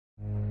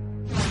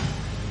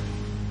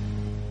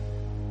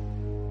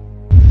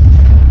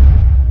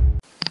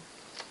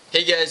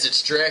Hey guys,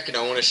 it's Drac, and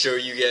I want to show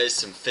you guys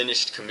some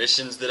finished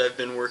commissions that I've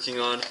been working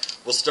on.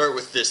 We'll start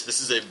with this.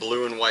 This is a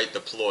blue and white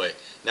deploy.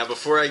 Now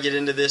before I get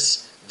into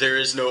this, there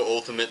is no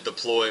ultimate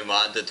deploy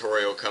mod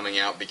tutorial coming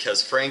out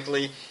because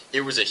frankly,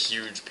 it was a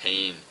huge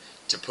pain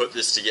to put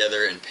this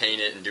together and paint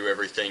it and do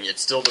everything. It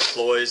still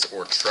deploys,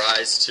 or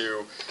tries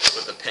to,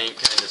 but the paint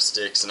kind of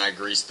sticks, and I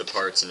greased the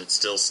parts and it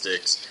still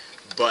sticks.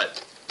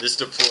 But this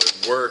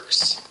deploy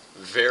works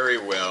very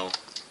well.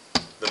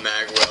 The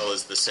magwell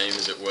is the same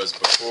as it was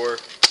before.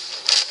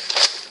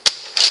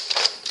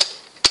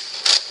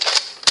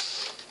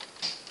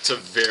 It's a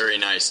very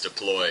nice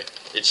deploy.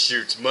 It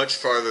shoots much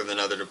farther than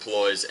other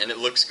deploys, and it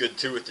looks good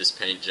too with this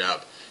paint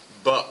job.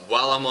 But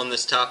while I'm on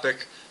this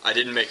topic, I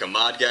didn't make a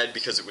mod guide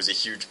because it was a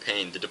huge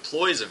pain. The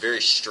deploy is a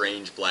very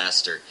strange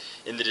blaster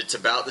in that it's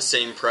about the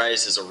same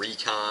price as a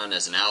Recon,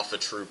 as an Alpha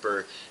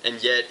Trooper,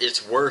 and yet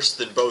it's worse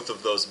than both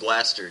of those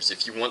blasters.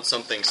 If you want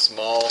something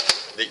small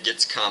that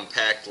gets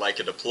compact like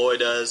a deploy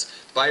does,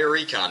 buy a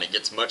Recon. It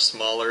gets much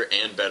smaller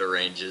and better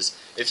ranges.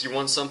 If you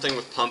want something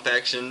with pump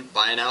action,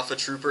 buy an Alpha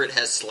Trooper. It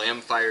has slam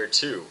fire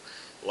too.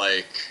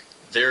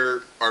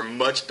 There are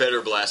much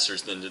better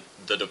blasters than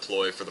the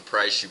deploy for the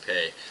price you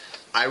pay.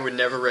 I would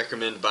never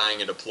recommend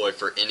buying a deploy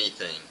for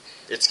anything.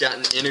 It's got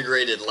an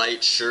integrated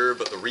light, sure,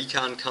 but the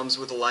Recon comes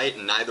with a light,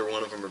 and neither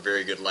one of them are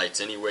very good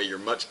lights anyway. You're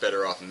much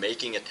better off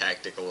making a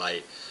tactical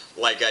light,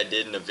 like I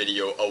did in a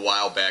video a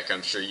while back.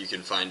 I'm sure you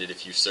can find it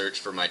if you search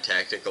for my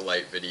tactical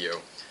light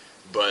video.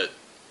 But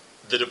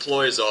the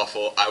deploy is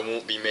awful. I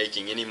won't be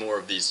making any more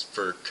of these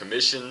for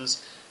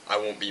commissions. I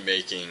won't be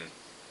making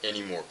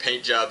any more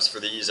paint jobs for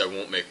these. I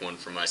won't make one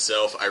for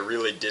myself. I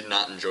really did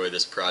not enjoy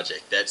this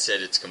project. That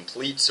said, it's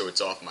complete, so it's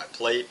off my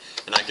plate,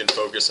 and I can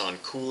focus on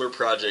cooler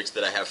projects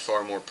that I have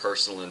far more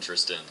personal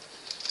interest in.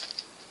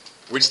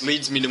 Which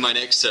leads me to my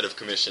next set of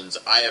commissions.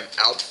 I have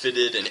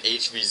outfitted an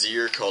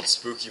HVZer called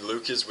Spooky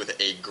Lucas with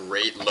a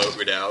great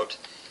loadout.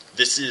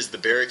 This is the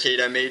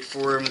Barricade I made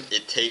for him.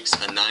 It takes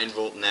a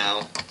 9-volt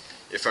now.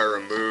 If I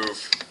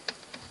remove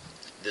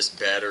this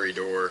battery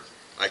door,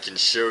 I can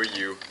show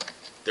you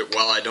that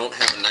while I don't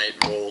have a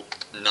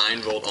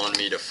 9-volt on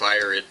me to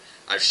fire it,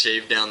 I've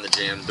shaved down the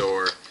jam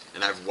door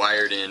and I've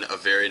wired in a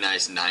very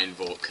nice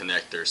 9-volt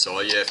connector. So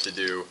all you have to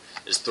do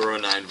is throw a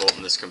 9-volt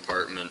in this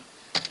compartment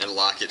and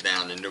lock it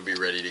down and it'll be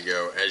ready to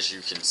go. As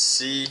you can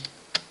see,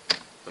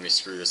 let me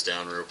screw this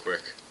down real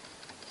quick.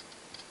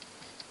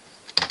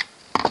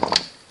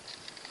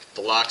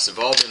 The locks have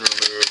all been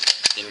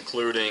removed,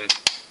 including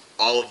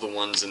all of the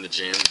ones in the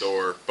jam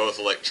door, both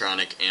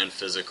electronic and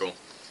physical.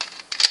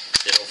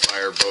 It'll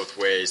fire both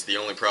ways. The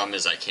only problem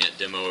is I can't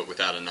demo it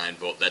without a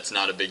 9-volt. That's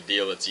not a big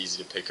deal. It's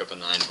easy to pick up a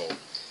 9-volt.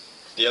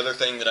 The other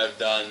thing that I've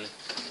done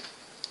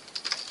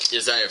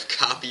is I have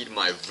copied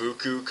my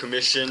Vuku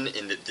commission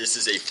in that this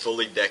is a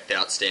fully decked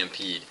out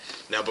Stampede.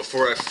 Now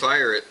before I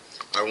fire it,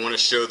 I want to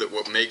show that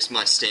what makes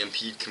my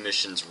Stampede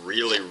commissions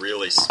really,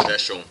 really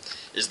special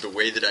is the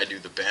way that I do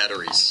the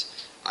batteries.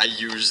 I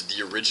use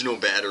the original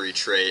battery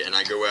tray and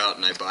I go out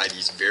and I buy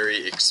these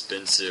very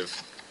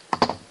expensive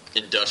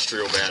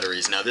industrial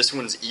batteries. Now this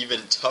one's even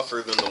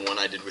tougher than the one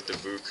I did with the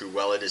Vuku.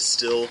 While it is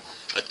still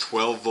a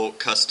 12-volt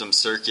custom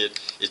circuit,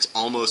 it's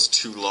almost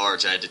too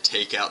large. I had to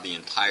take out the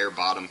entire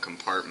bottom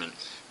compartment.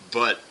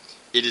 But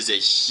it is a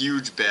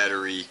huge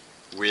battery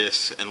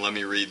with, and let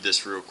me read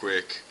this real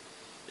quick,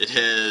 it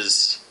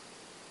has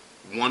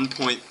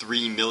 1.3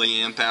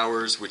 milliamp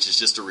hours, which is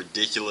just a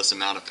ridiculous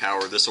amount of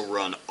power. This will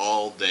run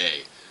all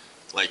day.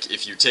 Like,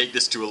 if you take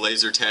this to a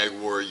laser tag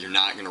war, you're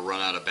not going to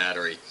run out of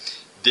battery.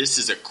 This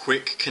is a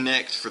quick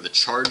connect for the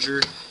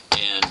charger,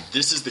 and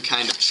this is the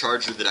kind of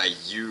charger that I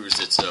use.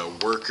 It's a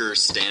worker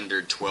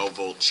standard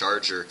 12-volt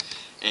charger,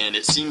 and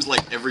it seems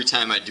like every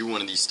time I do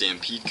one of these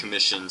Stampede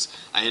commissions,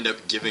 I end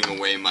up giving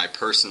away my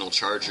personal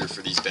charger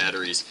for these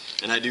batteries,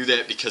 and I do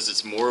that because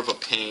it's more of a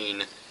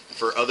pain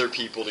for other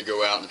people to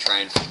go out and try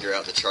and figure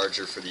out the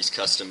charger for these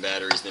custom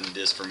batteries than it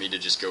is for me to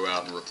just go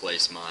out and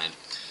replace mine.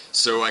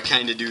 So I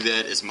kind of do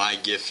that as my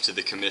gift to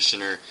the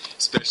commissioner,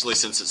 especially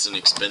since it's an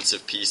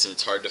expensive piece and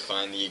it's hard to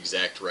find the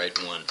exact right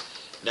one.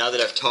 Now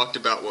that I've talked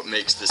about what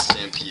makes this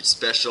Stampede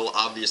special,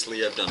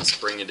 obviously I've done a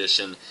Spring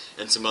Edition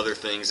and some other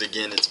things.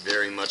 Again, it's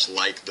very much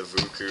like the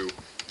Vuku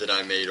that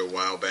I made a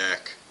while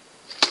back.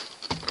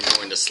 I'm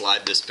going to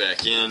slide this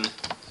back in,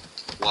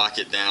 lock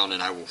it down,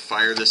 and I will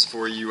fire this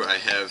for you. I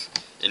have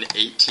an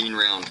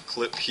 18-round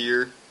clip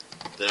here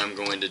that I'm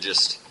going to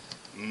just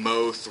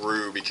mow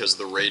through because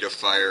the rate of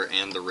fire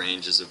and the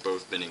ranges have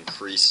both been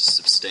increased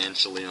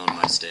substantially on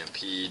my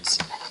Stampedes.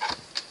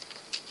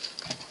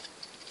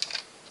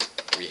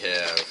 We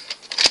have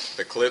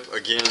the clip.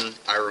 Again,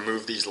 I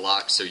remove these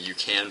locks so you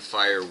can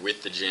fire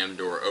with the jam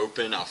door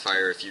open. I'll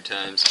fire a few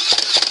times.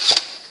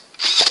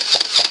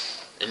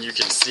 And you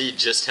can see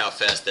just how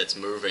fast that's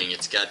moving.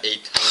 It's got a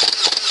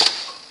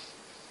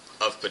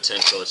ton of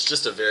potential. It's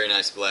just a very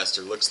nice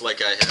blaster. Looks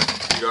like I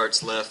have 2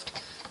 darts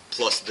left,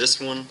 plus this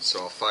one,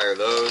 so I'll fire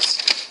those.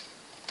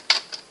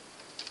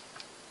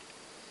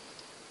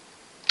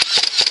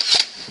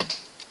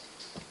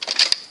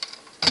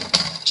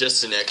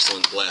 just an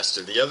excellent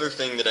blaster. The other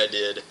thing that I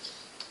did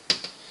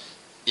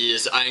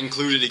is I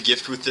included a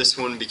gift with this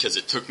one because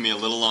it took me a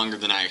little longer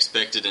than I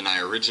expected, and I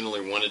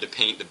originally wanted to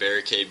paint the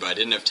Barricade, but I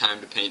didn't have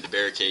time to paint the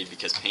Barricade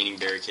because painting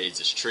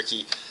Barricades is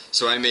tricky.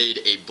 So I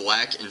made a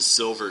black and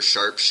silver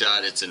sharp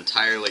shot. It's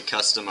entirely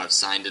custom. I've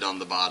signed it on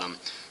the bottom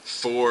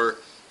for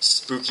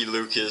Spooky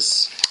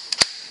Lucas,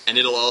 and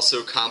it'll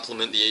also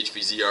complement the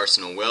HVZ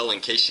Arsenal well.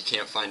 In case you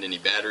can't find any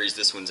batteries,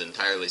 this one's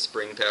entirely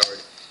spring powered.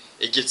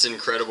 It gets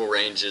incredible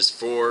ranges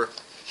for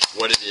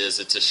what it is.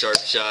 It's a sharp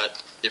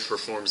shot. It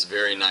performs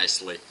very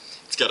nicely.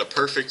 It's got a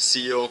perfect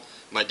seal.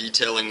 My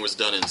detailing was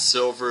done in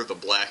silver. The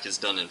black is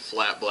done in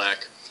flat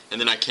black.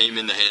 And then I came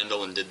in the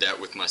handle and did that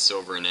with my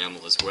silver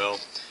enamel as well.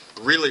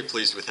 Really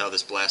pleased with how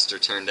this blaster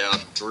turned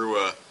out. Drew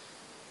a,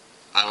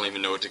 I don't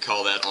even know what to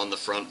call that, on the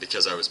front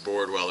because I was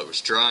bored while it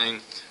was drying.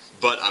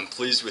 But I'm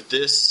pleased with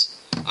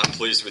this. I'm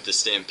pleased with the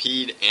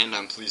Stampede, and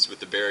I'm pleased with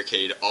the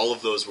Barricade. All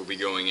of those will be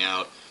going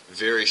out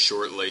very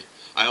shortly.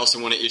 I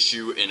also want to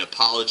issue an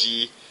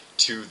apology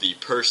to the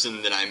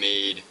person that I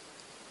made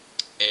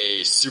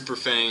a Super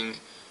Fang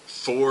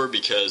for,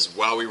 because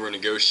while we were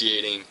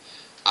negotiating,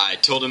 I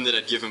told him that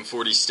I'd give him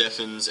 40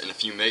 Steffens and a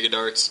few Mega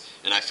Darts,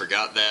 and I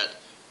forgot that,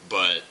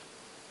 but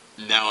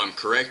now I'm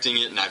correcting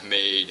it, and I've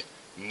made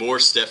more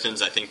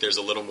Steffens. I think there's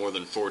a little more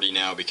than 40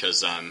 now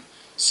because I'm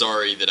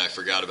sorry that I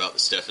forgot about the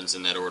Steffens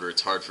in that order.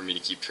 It's hard for me to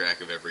keep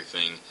track of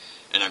everything,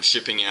 and I'm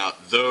shipping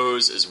out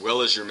those as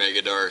well as your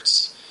Mega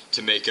Darts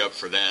to make up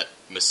for that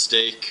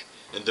mistake,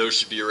 and those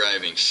should be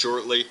arriving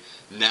shortly.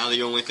 Now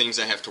the only things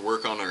I have to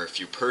work on are a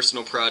few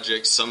personal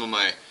projects, some of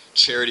my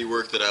charity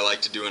work that I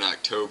like to do in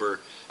October.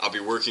 I'll be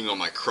working on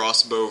my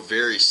crossbow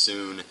very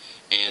soon,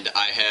 and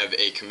I have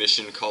a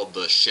commission called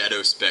the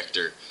Shadow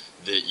Spectre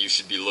that you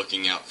should be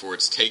looking out for.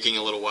 It's taking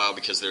a little while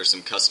because there are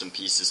some custom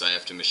pieces I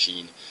have to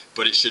machine,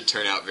 but it should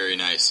turn out very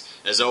nice.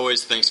 As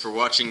always, thanks for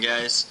watching,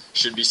 guys.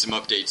 Should be some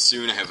updates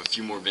soon. I have a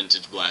few more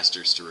vintage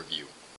blasters to review.